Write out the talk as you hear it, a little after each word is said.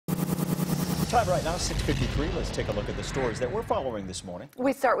Time right now, 6:53. Let's take a look at the stories that we're following this morning.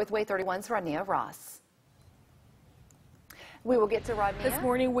 We start with Way 31's Rodnia Ross. We will get to Rodnia. This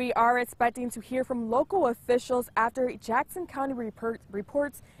morning, we are expecting to hear from local officials after Jackson County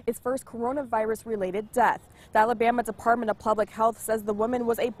reports its first coronavirus-related death. The Alabama Department of Public Health says the woman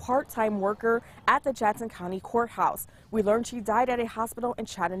was a part-time worker at the Jackson County Courthouse. We learned she died at a hospital in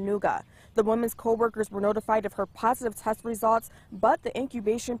Chattanooga. The woman's co-workers were notified of her positive test results, but the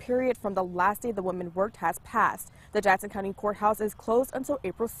incubation period from the last day the woman worked has passed. The Jackson County Courthouse is closed until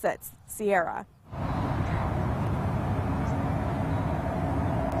April 6th. Sierra.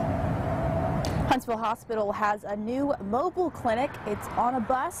 Huntsville Hospital has a new mobile clinic. It's on a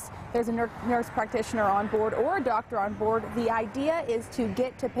bus. There's a nurse practitioner on board or a doctor on board. The idea is to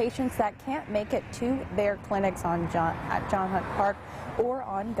get to patients that can't make it to their clinics at John Hunt Park or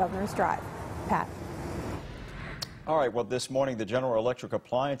on Governor's Drive. Pat. All right, well, this morning, the General Electric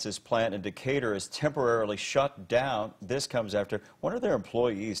Appliances plant in Decatur is temporarily shut down. This comes after one of their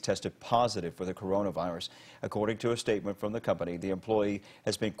employees tested positive for the coronavirus. According to a statement from the company, the employee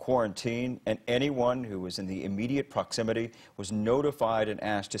has been quarantined, and anyone who was in the immediate proximity was notified and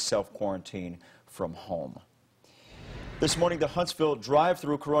asked to self-quarantine from home. This morning, the Huntsville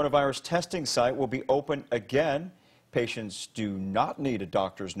drive-through coronavirus testing site will be open again. Patients do not need a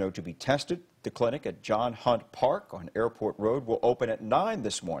doctor's note to be tested. The clinic at John Hunt Park on Airport Road will open at 9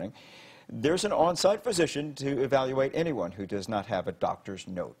 this morning. There's an on-site physician to evaluate anyone who does not have a doctor's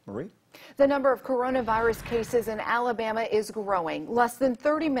note. Marie? The number of coronavirus cases in Alabama is growing. Less than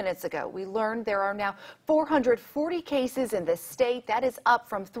 30 minutes ago, we learned there are now 440 cases in the state. That is up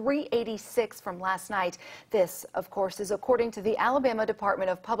from 386 from last night. This, of course, is according to the Alabama Department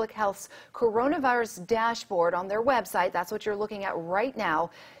of Public Health's coronavirus dashboard on their website. That's what you're looking at right now.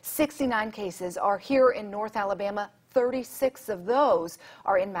 69 cases are here in North Alabama. 36 of those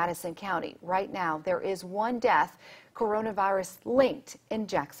are in Madison County. Right now, there is one death coronavirus linked in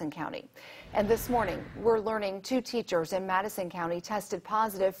Jackson County. And this morning, we're learning 2 teachers in Madison County tested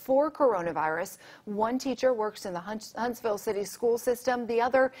positive for coronavirus. One teacher works in the Huntsville City school system, the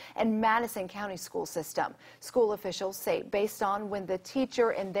other in Madison County school system. School officials say based on when the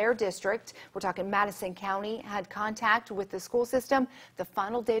teacher in their district, we're talking Madison County, had contact with the school system, the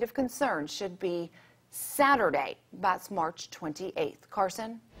final date of concern should be Saturday. That's March 28th.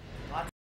 Carson?